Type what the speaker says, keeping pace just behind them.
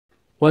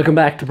Welcome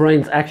back to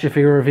Brian's Action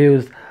Figure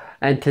Reviews,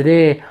 and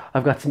today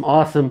I've got some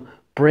awesome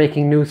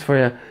breaking news for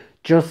you.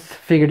 Just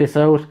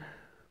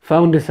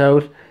found this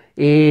out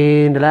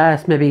in the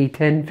last maybe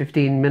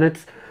 10-15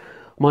 minutes.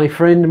 My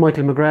friend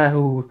Michael Mcgrath,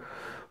 who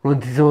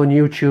runs his own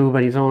YouTube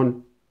and his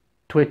own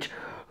Twitch,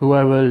 who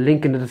I will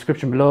link in the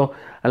description below,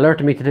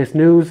 alerted me to this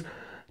news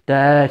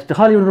that the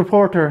Hollywood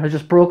Reporter has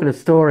just broken a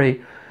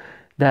story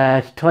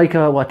that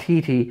Taika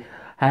Wahtiti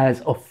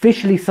has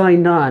officially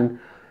signed on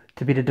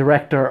to be the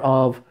director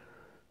of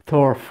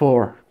Thor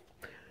 4.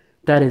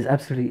 That is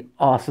absolutely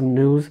awesome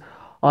news.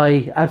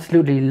 I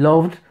absolutely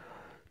loved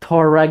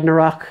Thor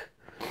Ragnarok,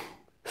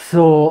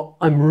 so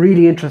I'm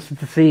really interested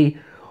to see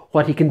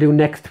what he can do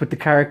next with the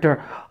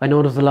character. I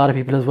know there's a lot of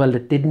people as well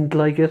that didn't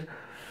like it.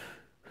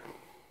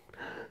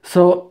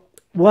 So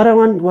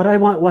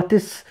what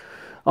this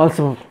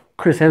also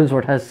Chris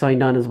Hemsworth has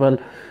signed on as well.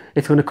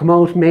 It's going to come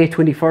out May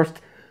 21st,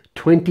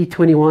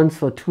 2021,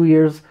 so 2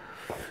 years,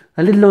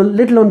 a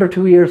little under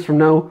 2 years from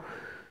now.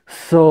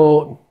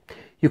 So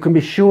you can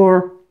be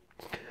sure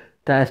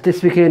that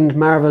this weekend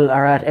Marvel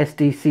are at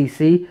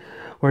SDCC,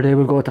 where they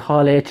will go to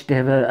Hall H. They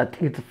have I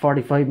think it's a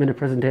 45-minute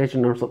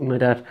presentation or something like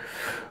that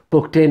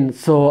booked in.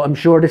 So I'm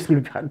sure this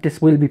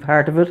will be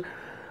part of it.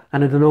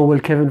 And I don't know, will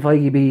Kevin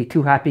Feige be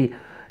too happy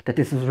that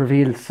this was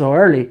revealed so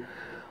early?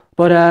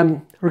 But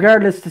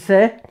regardless to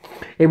say,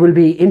 it will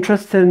be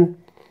interesting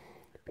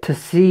to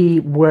see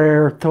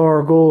where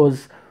Thor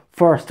goes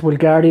first. Will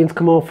Guardians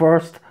come out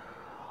first,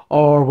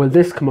 or will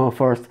this come out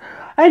first?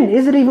 And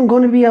is it even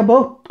going to be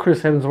about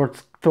Chris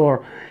Hemsworth's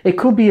Thor? It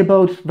could be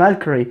about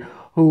Valkyrie,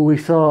 who we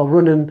saw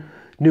running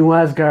New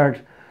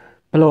Asgard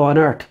below on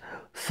Earth.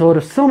 So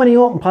there's so many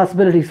open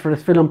possibilities for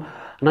this film,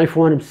 and I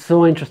for one am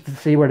so interested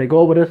to see where they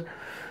go with it.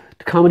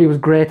 The comedy was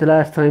great the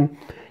last time.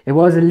 It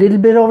was a little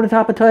bit over the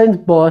top at times,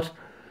 but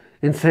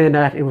in saying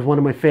that, it was one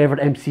of my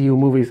favourite MCU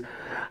movies.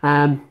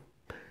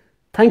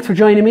 Thanks for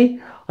joining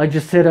me. I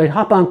just said I'd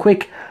hop on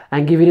quick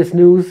and give you this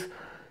news.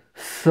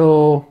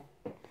 So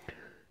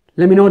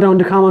let me know down in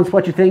the comments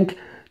what you think.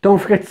 Don't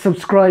forget to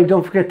subscribe,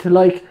 don't forget to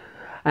like,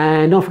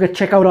 and don't forget to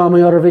check out all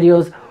my other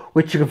videos,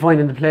 which you can find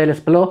in the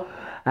playlist below.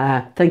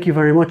 Thank you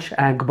very much,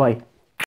 and goodbye.